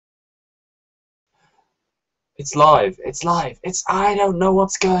It's live. It's live. It's. I don't know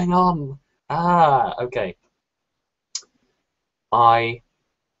what's going on. Ah, okay. I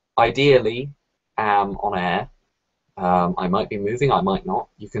ideally am on air. I might be moving. I might not.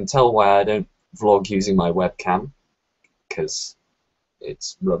 You can tell why I don't vlog using my webcam because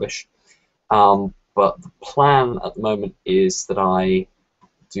it's rubbish. But the plan at the moment is that I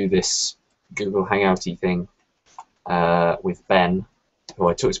do this Google Hangouty thing with Ben, who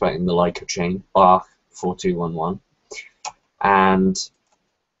I talked about in the Leica chain, Bach4211, and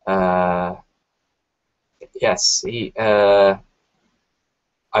yes, he. I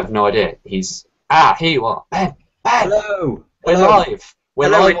have no idea. He's here you are, Ben. Ben. Hello. We're Hello. live. We're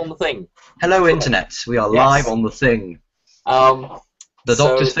Hello. live on the thing. Hello, Internet. We are live on the thing. The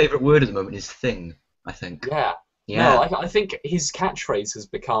Doctor's favourite word at the moment is thing, I think. Yeah. Yeah. No, I think his catchphrase has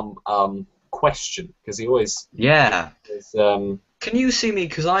become question, because he always. Yeah. Is, Can you see me?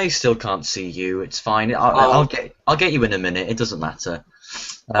 Because I still can't see you. It's fine. I'll get you in a minute. It doesn't matter.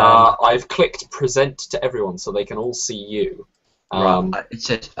 I've clicked present to everyone so they can all see you. Right. It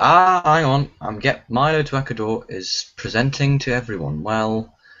says, hang on. Milo to Ecuador is presenting to everyone.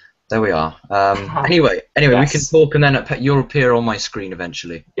 Well, there we are. Anyway, yes. We can talk, and then you'll appear on my screen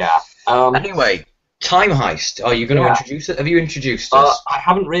eventually. Yeah. Anyway, Time Heist. Are you going to introduce it? Have you introduced us? I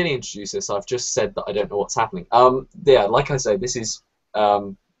haven't really introduced this. I've just said that I don't know what's happening. Yeah, like I say, this is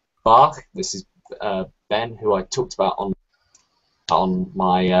Bach. This is Ben, who I talked about on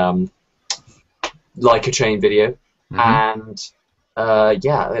my Leica chain video, and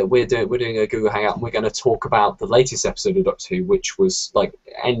yeah, we're doing a Google Hangout, and we're going to talk about the latest episode of Doctor Who, which was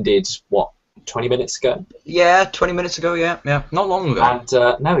ended 20 minutes ago. Yeah, 20 minutes ago. Yeah, not long ago. And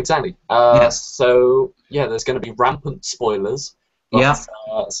no, exactly. So yeah, there's going to be rampant spoilers. But,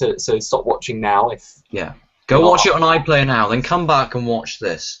 so stop watching now if. Yeah. Go watch it on iPlayer now. Then come back and watch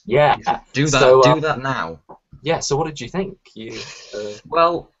this. Yeah. Do that. Do that now. Yeah. So what did you think?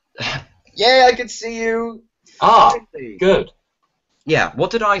 Well, yeah, I could see you. Good. Yeah. What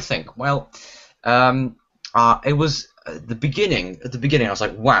did I think? Well, it was. At the beginning, I was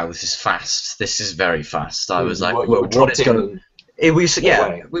like, "Wow, this is fast. This is very fast." I was like, "What is going?" We were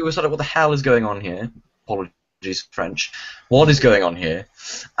sort of, "What the hell is going on here?" Apologies, French. What is going on here?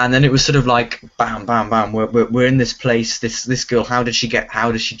 And then it was sort of like, bam, bam, bam. We're in this place. This girl. How does she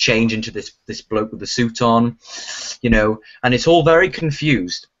change into this bloke with the suit on? You know, and it's all very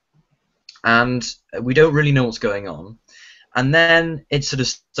confused, and we don't really know what's going on. And then it sort of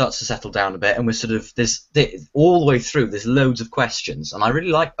starts to settle down a bit, and we're sort of all the way through. There's loads of questions, and I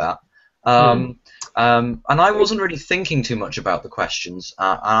really like that. And I wasn't really thinking too much about the questions.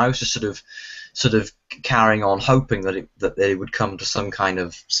 And I was just sort of carrying on, hoping that they would come to some kind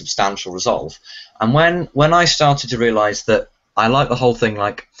of substantial resolve. And when I started to realise that I like the whole thing,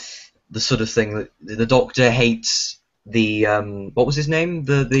 like the sort of thing that the Doctor hates. The what was his name?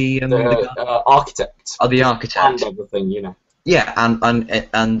 The architect. Oh, the architect. And everything, you know. Yeah,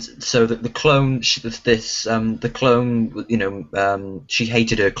 and so the clone, the clone, you know, she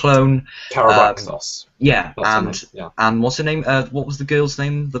hated her clone. Carabaxos. And what's her name? What was the girl's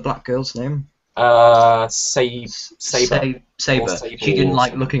name? The black girl's name? Saber. Saber. She didn't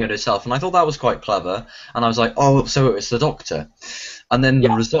like looking at herself, and I thought that was quite clever. And I was like, oh, so it's the Doctor. And then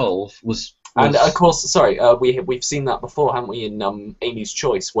the resolve was. And of course, sorry, we've seen that before, haven't we? In Amy's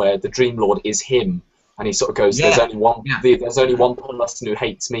Choice, where the Dream Lord is him, and he sort of goes, "There's only one. There's only one person who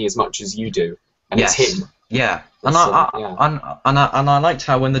hates me as much as you do, and it's him." Yeah, and I liked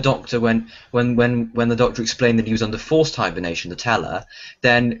how when the Doctor when the Doctor explained that he was under forced hibernation to tell her,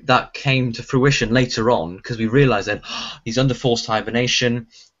 then that came to fruition later on because we realised that he's under forced hibernation.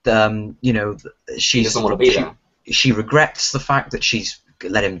 You know, she doesn't want to be there. She regrets the fact that she's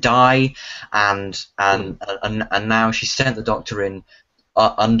let him die, and now she sent the Doctor in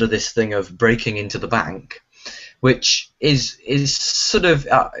under this thing of breaking into the bank, which is sort of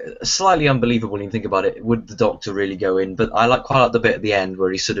slightly unbelievable when you think about it. Would the Doctor really go in? But I quite like the bit at the end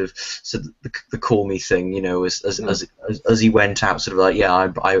where he sort of said the call me thing, you know, as he went out, sort of like,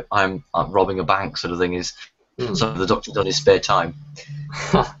 yeah, I'm robbing a bank sort of thing is something the Doctor done in his spare time.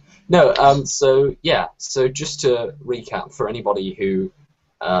 No, so just to recap for anybody who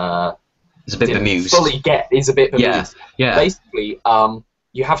is a bit bemused. Fully is a bit bemused. Yeah. Basically,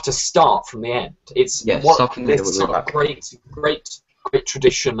 you have to start from the end. It's this sort of great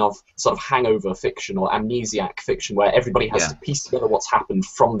tradition of sort of hangover fiction or amnesiac fiction where everybody has to piece together what's happened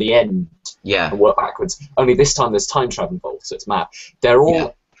from the end and work backwards. Only this time there's time travel involved, so it's mad. They're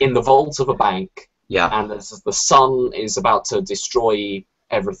all in the vault of a bank, and the sun is about to destroy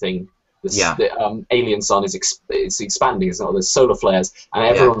everything. The alien sun is it's expanding. There's solar flares, and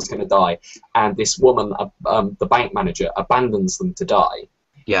everyone's going to die. And this woman, the bank manager, abandons them to die.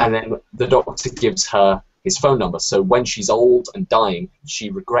 Yeah. And then the doctor gives her his phone number. So when she's old and dying, she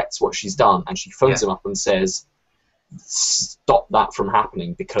regrets what she's done, and she phones him up and says, "Stop that from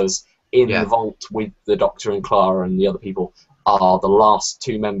happening," because in the vault with the Doctor and Clara and the other people are the last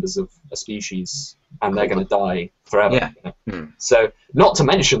 2 members of a species, and they're going to die forever. Yeah. You know? So, not to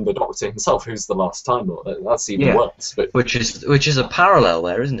mention the Doctor himself, who's the last Time Lord. That's even worse. But which is a parallel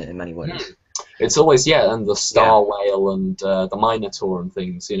there, isn't it, in many ways? It's always and the star whale and the Minotaur and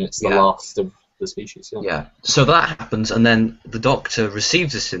things. You know, it's the last of the species. Yeah. So that happens, and then the Doctor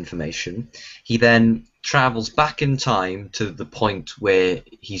receives this information. He then travels back in time to the point where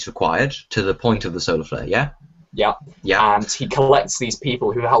he's required, to the point of the solar flare. Yeah. Yeah. Yeah. And he collects these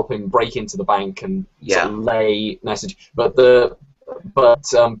people who help him break into the bank and sort of lay message. But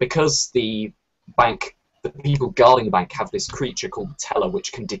because the people guarding the bank have this creature called the Teller,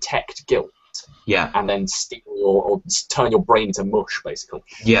 which can detect guilt. Yeah. And then steal or turn your brain into mush, basically.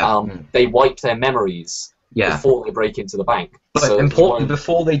 Yeah. They wipe their memories before they break into the bank. But so importantly,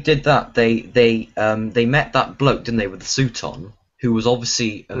 before they did that, they met that bloke, didn't they, with the suit on, who was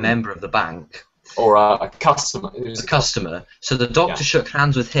obviously a member of the bank. Or a customer. A customer. So the Doctor shook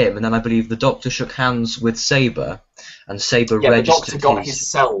hands with him, and then I believe the Doctor shook hands with Saber, and Saber registered the Doctor got his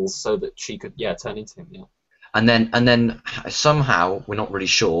cells so that she could turn into him. Yeah. And then somehow, we're not really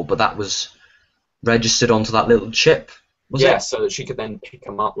sure, but that was registered onto that little chip. Was it? So that she could then pick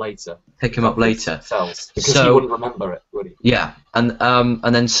him up later. Cells. Because he wouldn't remember it, would he? Yeah, and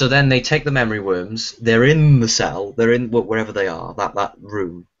then they take the memory worms. They're in the cell. They're in wherever they are. That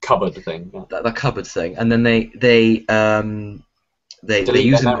room. Cupboard thing. Yeah. That cupboard thing, and then they use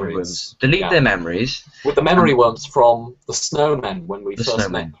the memory worms. Delete their memories. With the memory worms from the Snowmen when we first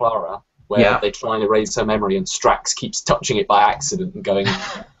met Clara, where they try and erase her memory, and Strax keeps touching it by accident and going,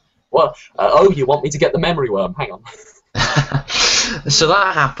 "Well, you want me to get the memory worm? Hang on." So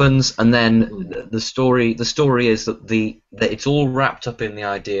that happens, and then the story is that it's all wrapped up in the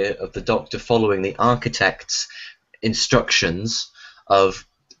idea of the Doctor following the architect's instructions of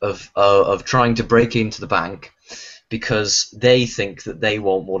trying to break into the bank because they think that they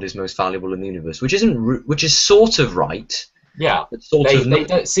want what is most valuable in the universe, which is sort of right. Yeah,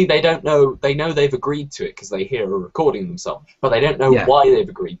 they don't know. They know they've agreed to it because they hear a recording themselves, but they don't know why they've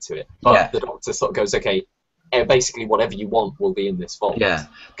agreed to it. But the Doctor sort of goes, "Okay, basically whatever you want will be in this vault." Yeah,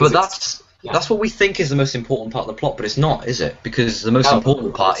 but that's what we think is the most important part of the plot, but it's not, is it? Because the most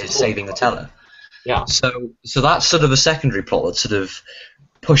important part is saving the Teller. Yeah. So that's sort of a secondary plot that sort of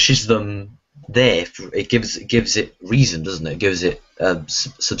pushes them there. It gives it reason, doesn't it? It gives it a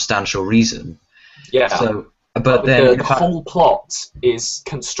substantial reason. Yeah. So, but then the whole plot is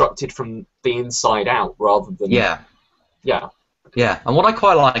constructed from the inside out rather than. Yeah. Yeah. Yeah, and what I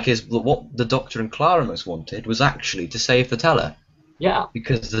quite like is that what the Doctor and Clara most wanted was actually to save the Teller. Yeah.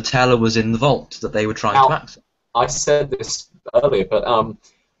 Because the Teller was in the vault that they were trying to access. I said this earlier, but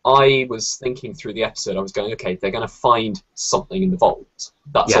I was thinking through the episode, I was going, okay, they're going to find something in the vault.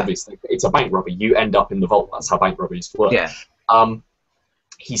 That's obvious. It's a bank robbery. You end up in the vault. That's how bank robberies work. Yeah.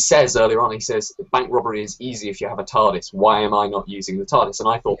 He says earlier on, bank robbery is easy if you have a TARDIS. Why am I not using the TARDIS? And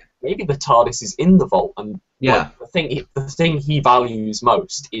I thought, maybe the TARDIS is in the vault. And the thing he values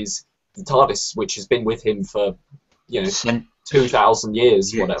most is the TARDIS, which has been with him for, 2,000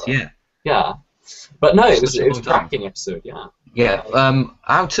 years, whatever. Yeah. Yeah. But no, it was a cracking episode, yeah. Yeah.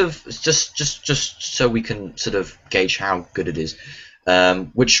 Out of just so we can sort of gauge how good it is.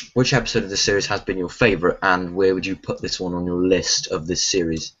 Which episode of the series has been your favourite, and where would you put this one on your list of this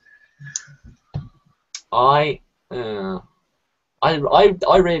series? I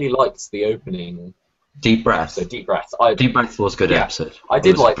really liked the opening. Deep Breath. So Deep Breath. Deep Breath was a good episode. I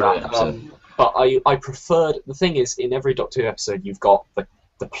did like that. But I preferred. The thing is, in every Doctor Who episode, you've got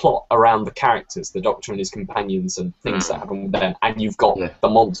the plot around the characters, the Doctor and his companions, and things that happen with them, and you've got the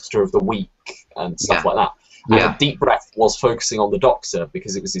monster of the week and stuff like that. And Deep Breath was focusing on the Doctor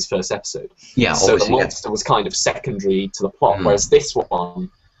because it was his first episode. Yeah, so the monster was kind of secondary to the plot, whereas this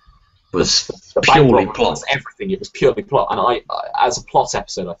one was the purely plot. Was everything. It was purely plot, and I as a plot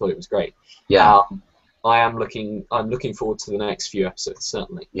episode, I thought it was great. Yeah. I'm looking forward to the next few episodes,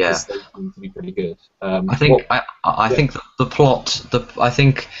 certainly. Yeah. Because they seem to be pretty good. I think the plot. I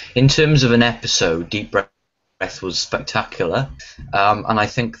think in terms of an episode, Deep Breath was spectacular, and I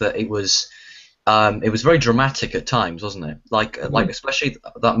think that it was very dramatic at times, wasn't it? Like especially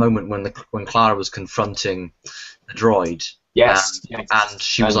that moment when Clara was confronting the droid. Yes. And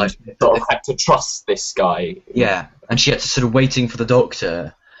she was sort of had to trust this guy. Yeah, and she had to sort of waiting for the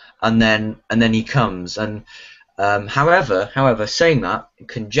Doctor. and then he comes, and however, saying that,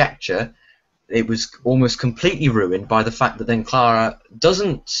 conjecture, it was almost completely ruined by the fact that then Clara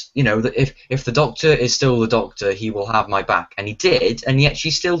doesn't, that if the Doctor is still the Doctor, he will have my back, and he did, and yet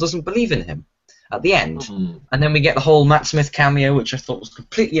she still doesn't believe in him at the end. And then we get the whole Matt Smith cameo, which I thought was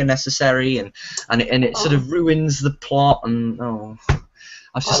completely unnecessary, and it sort of ruins the plot, and I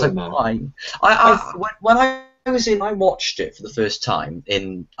was just like, why? I watched it for the first time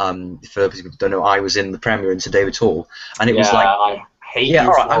in for people who don't know, I was in the premiere in St David's Hall, and it was like, I hate you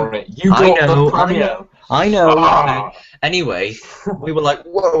for it. You I got know, the premiere. I know. Anyway, we were like,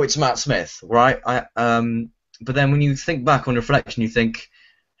 whoa, it's Matt Smith, right? But then when you think back on reflection, you think,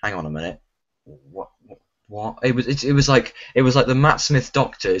 hang on a minute, what? It was like the Matt Smith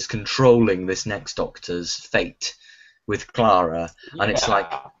Doctor is controlling this next Doctor's fate with Clara, and it's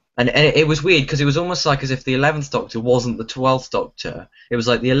like. And it was weird because it was almost like as if the 11th Doctor wasn't the 12th Doctor. It was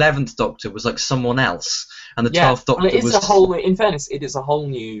like the 11th Doctor was like someone else, and the 12th Doctor was. In fairness, it is a whole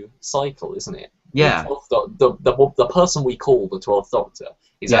new cycle, isn't it? Yeah. The person we call the 12th Doctor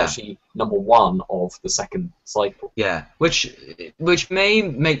is actually number 1 of the second cycle. Yeah, which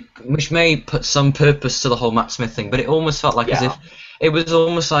may put some purpose to the whole Matt Smith thing, but it almost felt like as if it was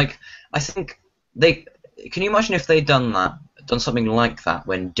almost like, I think they. Can you imagine if they'd done something like that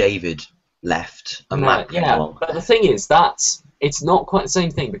when David left and Matt came along? But the thing is, it's not quite the same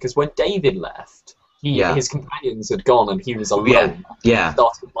thing, because when David left, his companions had gone and he was alone. Yeah.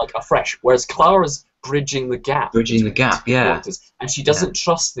 Started like afresh. Whereas Clara's bridging the gap. Yeah. And she doesn't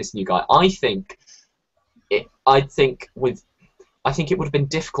trust this new guy. I think it would have been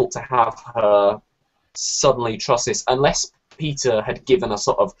difficult to have her suddenly trust this, unless Peter had given a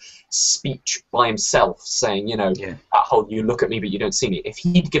sort of speech by himself saying, that whole "you look at me but you don't see me." If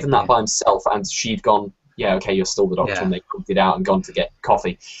he'd given that by himself and she'd gone, "Yeah, okay, you're still the Doctor," and they cooked it out and gone to get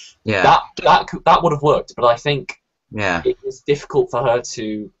coffee, that would have worked. But I think it was difficult for her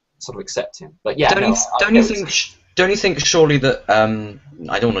to sort of accept him. But don't you think surely that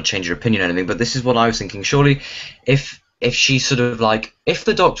I don't want to change your opinion or anything, but this is what I was thinking. Surely, if she's sort of like, if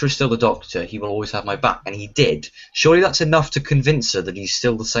the Doctor is still the Doctor, he will always have my back, and he did, surely that's enough to convince her that he's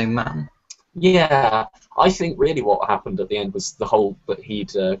still the same man. Yeah, I think really what happened at the end was the whole that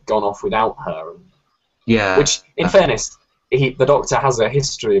he'd gone off without her. Yeah. Which, in fairness, the Doctor has a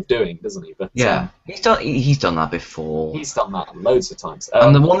history of doing, doesn't he? But he's done that before. He's done that loads of times.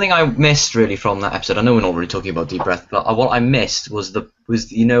 And the one thing I missed really from that episode, I know we're not really talking about Deep Breath, but what I missed was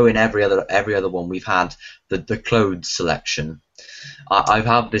in every other one we've had the clothes selection. I've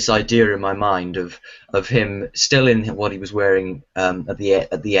had this idea in my mind of him still in what he was wearing at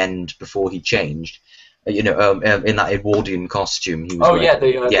the end before he changed. In that Edwardian costume he was wearing.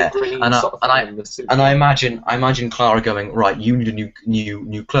 The green and I imagine Clara going, right, you need a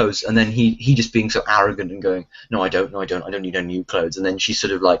new clothes, and then he just being so arrogant and going, no I don't need any new clothes, and then she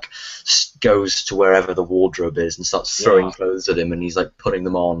sort of like goes to wherever the wardrobe is and starts throwing clothes at him, and he's like putting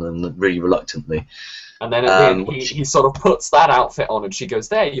them on and really reluctantly. And then at the end, he sort of puts that outfit on, and she goes,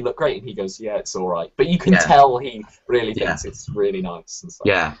 "There, you look great," and he goes, "Yeah, it's all right." But you can tell he really thinks it's really nice and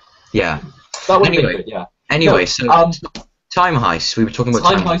stuff. Yeah. That would be good, yeah. Anyway, so Time Heist, we were talking about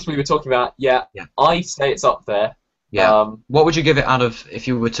Time Heist. We were talking about, I say it's up there. Yeah. What would you give it if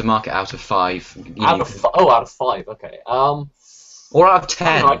you were to mark it out of 5? Out of 5, okay. Or out of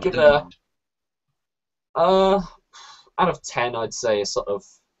 10? I'd give it out of 10, I'd say a sort of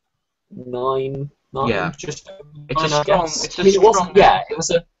 9. Yeah. Just it's 9, a I strong. guess. It's a strong. It was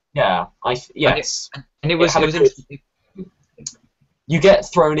a. Yeah. Yes. And it was interesting. You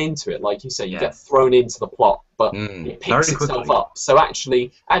get thrown into it, like you say. You get thrown into the plot, but it picks itself up. So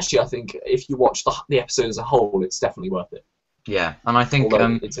actually, I think if you watch the episode as a whole, it's definitely worth it. Yeah, and I think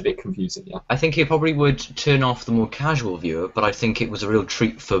it's a bit confusing. Yeah. I think it probably would turn off the more casual viewer, but I think it was a real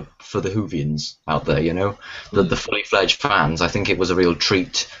treat for the Whovians out there. The fully fledged fans. I think it was a real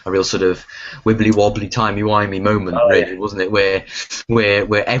treat, a real sort of wibbly wobbly timey wimey moment, really, wasn't it? Where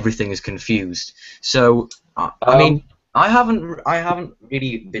everything is confused. So I mean. I haven't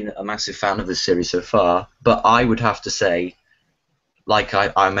really been a massive fan of this series so far, but I would have to say, like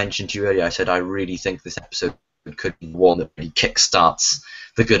I mentioned to you earlier, I said I really think this episode could be one that really kickstarts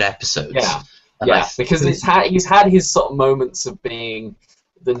the good episodes. Yeah, because he's had his sort of moments of being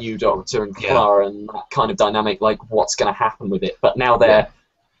the new Doctor and Clara and that kind of dynamic, like what's going to happen with it. But now they're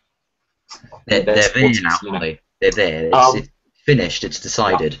there now, aren't they? They're there. It's finished. It's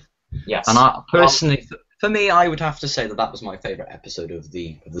decided. Yes. And I personally. For me, I would have to say that was my favourite episode of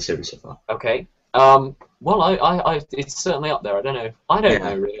the series so far. Okay. Well, it's certainly up there. I don't know. I don't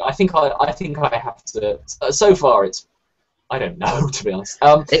know really. I think I have to. So far, I don't know, to be honest.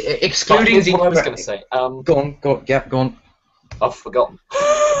 Excluding here's the. what I was going to say. Go on. Yeah, go on. I've forgotten.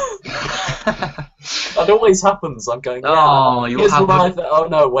 That always happens. I'm going. Yeah. Oh, Here's what I oh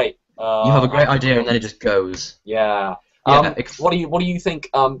no, wait. You have a great idea and then it just goes. Yeah. Yeah. What do you think?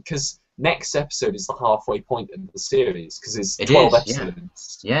 Because next episode is the halfway point of the series because it's It 12 is,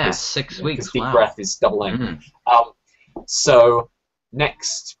 episodes. Yeah, 6 weeks. Because Deep Wow. Breath is double length. So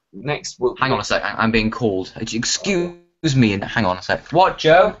next we'll. Hang on a sec. I'm being called. Excuse me and hang on a sec. What,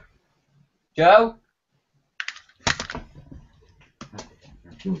 Joe? Joe?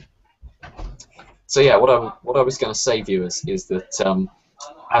 So yeah, what I was going to say, viewers, is that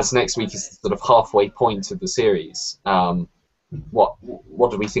as next week is the sort of halfway point of the series, what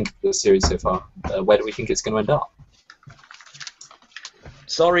do we think of the series so far? Where do we think it's going to end up?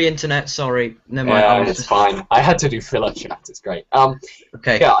 Sorry, internet. Sorry. Never mind. Yeah, it's fine. I had to do filler chat. It's great.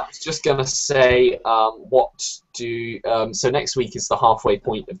 Okay. Yeah, I was just going to say, so next week is the halfway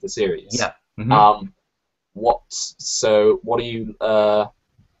point of the series. Yeah. What are you?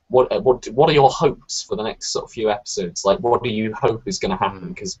 What are your hopes for the next sort of few episodes? Like, what do you hope is going to happen?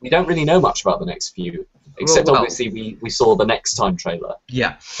 Because we don't really know much about the next few, except obviously we saw the next time trailer.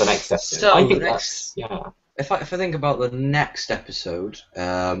 Yeah. The next episode. So I think that's If I think about the next episode,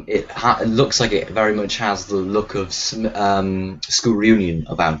 it looks like it very much has the look of School Reunion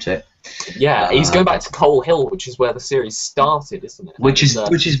about it. Yeah, he's going back to Coal Hill, which is where the series started, isn't it? Which is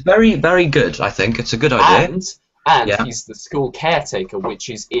very, very good. I think it's a good idea. And he's the school caretaker, which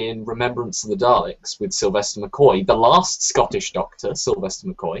is in Remembrance of the Daleks with Sylvester McCoy, the last Scottish Doctor, Sylvester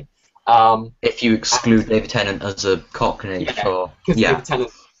McCoy. If you exclude David Tennant as a Cockney, because David Tennant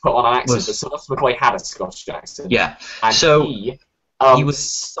put on an accent, but Sylvester McCoy had a Scottish accent. Yeah, and so he was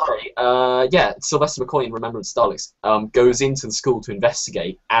Sylvester McCoy in Remembrance of the Daleks goes into the school to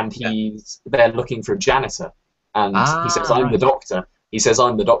investigate, and he's there looking for a janitor, and he says, "I'm the Doctor." He says,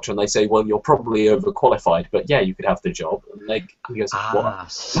 "I'm the Doctor," and they say, "Well, you're probably overqualified, but yeah, you could have the job." And he goes, "What?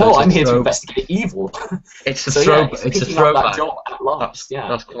 So no, I'm here to investigate evil." It's a throwback. It's a throwback. That job at last.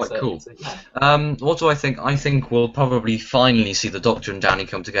 That's quite cool. What do I think? I think we'll probably finally see the Doctor and Danny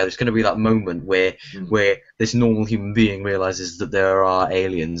come together. It's going to be that moment where this normal human being realizes that there are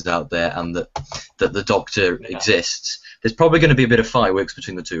aliens out there and that the Doctor exists. There's probably going to be a bit of fireworks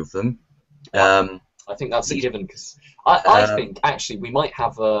between the two of them. I think that's a given, because I think actually we might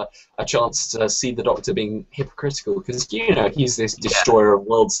have a chance to see the Doctor being hypocritical, because he's this destroyer of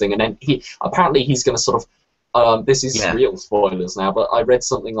worlds thing, and then he's going to sort of this is real spoilers now, but I read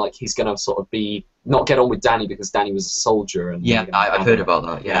something like he's going to sort of not get on with Danny because Danny was a soldier. And I've heard about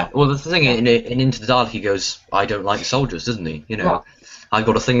that. Yeah. Well, the thing in Into the Dark, he goes, "I don't like soldiers," doesn't he? I've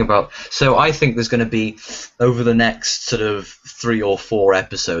got a thing about. So I think there's going to be, over the next sort of 3 or 4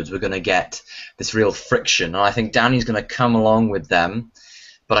 episodes, we're going to get this real friction, and I think Danny's going to come along with them,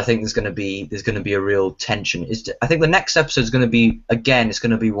 but I think there's going to be a real tension. I think the next episode is going to be, again, it's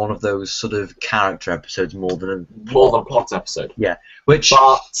going to be one of those sort of character episodes more than a plot episode. Yeah, but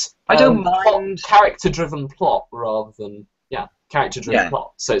I don't mind character-driven plot rather than character-driven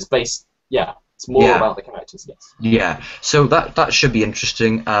plot. So it's based It's more about the characters, yes. Yeah, so that should be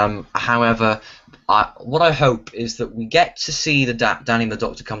interesting. However, what I hope is that we get to see the Danny and the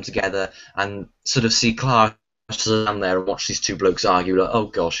Doctor come together and sort of see Clara stand there and watch these two blokes argue, like, oh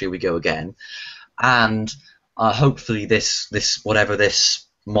gosh, here we go again. And hopefully this whatever this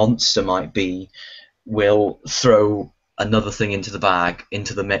monster might be will throw another thing into the bag,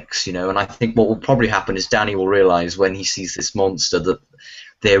 into the mix, And I think what will probably happen is Danny will realise when he sees this monster that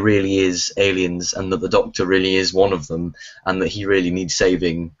there really is aliens, and that the Doctor really is one of them, and that he really needs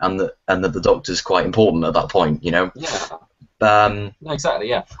saving, and that the Doctor's quite important at that point, Yeah. No, exactly.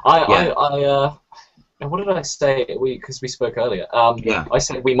 Yeah. What did I say? Because we spoke earlier. I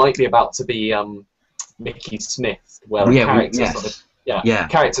said we might be about to be Mickey Smith, where a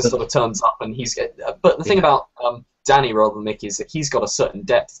character sort of turns up, and he's. But the thing about Danny rather than Mickey is that he's got a certain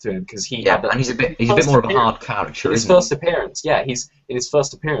depth to him, because and he's a bit more of a hard character. In his first appearance, in his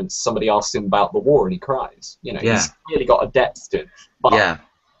first appearance, somebody asked him about the war and he cries. He's really got a depth to him. But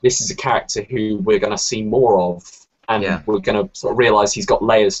this is a character who we're going to see more of, and we're going to sort of realise he's got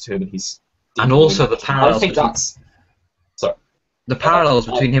layers to him, and he's. And also the parallels. I think that's. Sorry. The parallels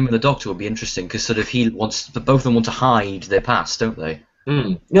between him and the Doctor will be interesting, because sort of both of them want to hide their past, don't they?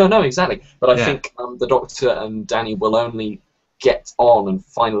 No, exactly. But I think the Doctor and Danny will only get on and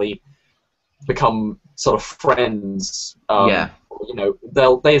finally become sort of friends.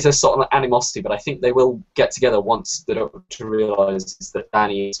 There's a sort of animosity, but I think they will get together once the Doctor realises that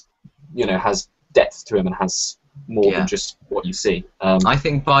Danny, has depth to him and has more than just what you see. I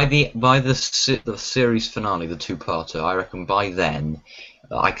think by the series finale, the two-parter, I reckon by then,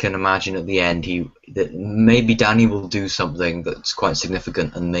 I can imagine at the end that maybe Danny will do something that's quite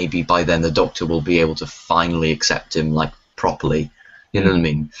significant, and maybe by then the Doctor will be able to finally accept him like properly. You know what I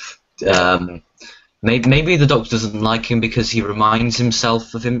mean? Maybe the Doctor doesn't like him because he reminds him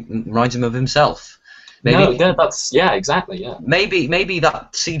of himself. Maybe, exactly. Yeah. Maybe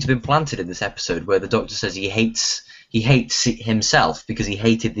that seed's been planted in this episode where the Doctor says he hates himself because he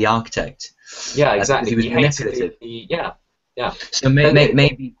hated the architect. Yeah, exactly. He was manipulative. Yeah. So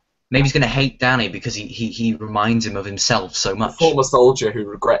maybe he's going to hate Danny because he reminds him of himself so much. A former soldier who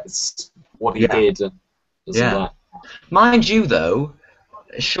regrets what he did. And that. Mind you, though,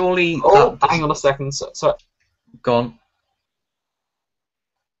 surely. Oh, hang on a second. So go on.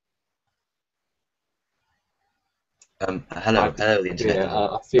 Hello, the internet. Yeah,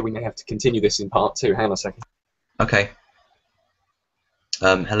 I feel we may have to continue this in part 2. Hang on a second. Okay.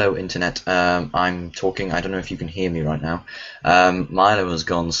 Hello, internet. I'm talking. I don't know if you can hear me right now. Milo has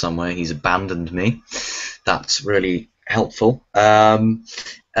gone somewhere. He's abandoned me. That's really helpful.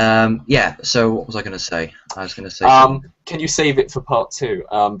 Yeah. So what was I going to say? I was going to say. Can you save it for part 2?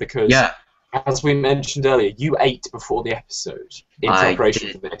 Because as we mentioned earlier, you ate before the episode in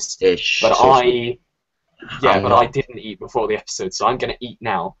preparation for this. But I didn't eat before the episode, so I'm going to eat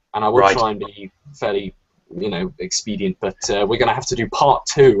now, and I will try and be fairly, expedient. But we're going to have to do part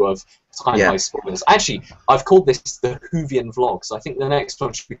 2 of Time Heist spoilers. Actually, I've called this the Whovian vlog, so I think the next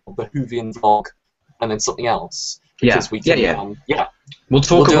one should be called the Whovian vlog, and then something else. Because we can, We'll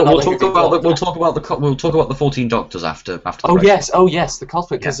talk about the 14 Doctors after. Oh yes, the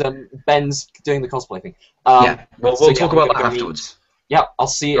cosplay, because Ben's doing the cosplay thing. We'll talk about that afterwards. Yeah, I'll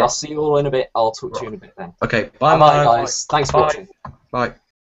see you all in a bit. I'll talk to you in a bit then. Okay, bye guys. Thanks for watching. Bye.